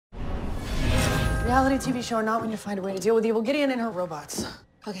Reality TV show or not, we need to find a way to deal with Evil Gideon and her robots.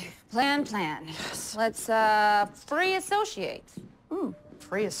 Okay, plan. Yes. Let's, free associate.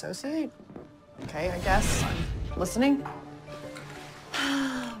 Free associate? Okay, I guess. I'm listening.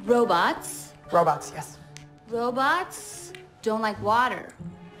 Robots. Robots, yes. Robots don't like water.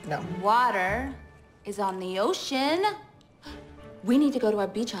 No. Water is on the ocean. We need to go to our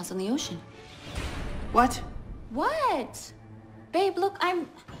beach house on the ocean. What? What? Babe, look,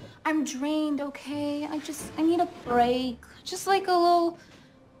 I'm drained, okay? I need a break. Just like a little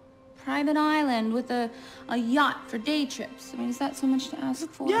private island with a yacht for day trips. I mean, is that so much to ask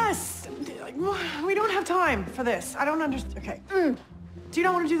for? Yes! We don't have time for this. I don't understand. Okay. Do you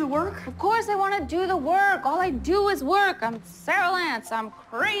not want to do the work? Of course I want to do the work. All I do is work. I'm Sarah Lance. I'm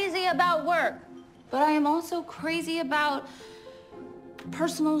crazy about work. But I am also crazy about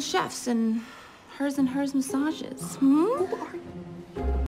personal chefs and hers massages. Who are you?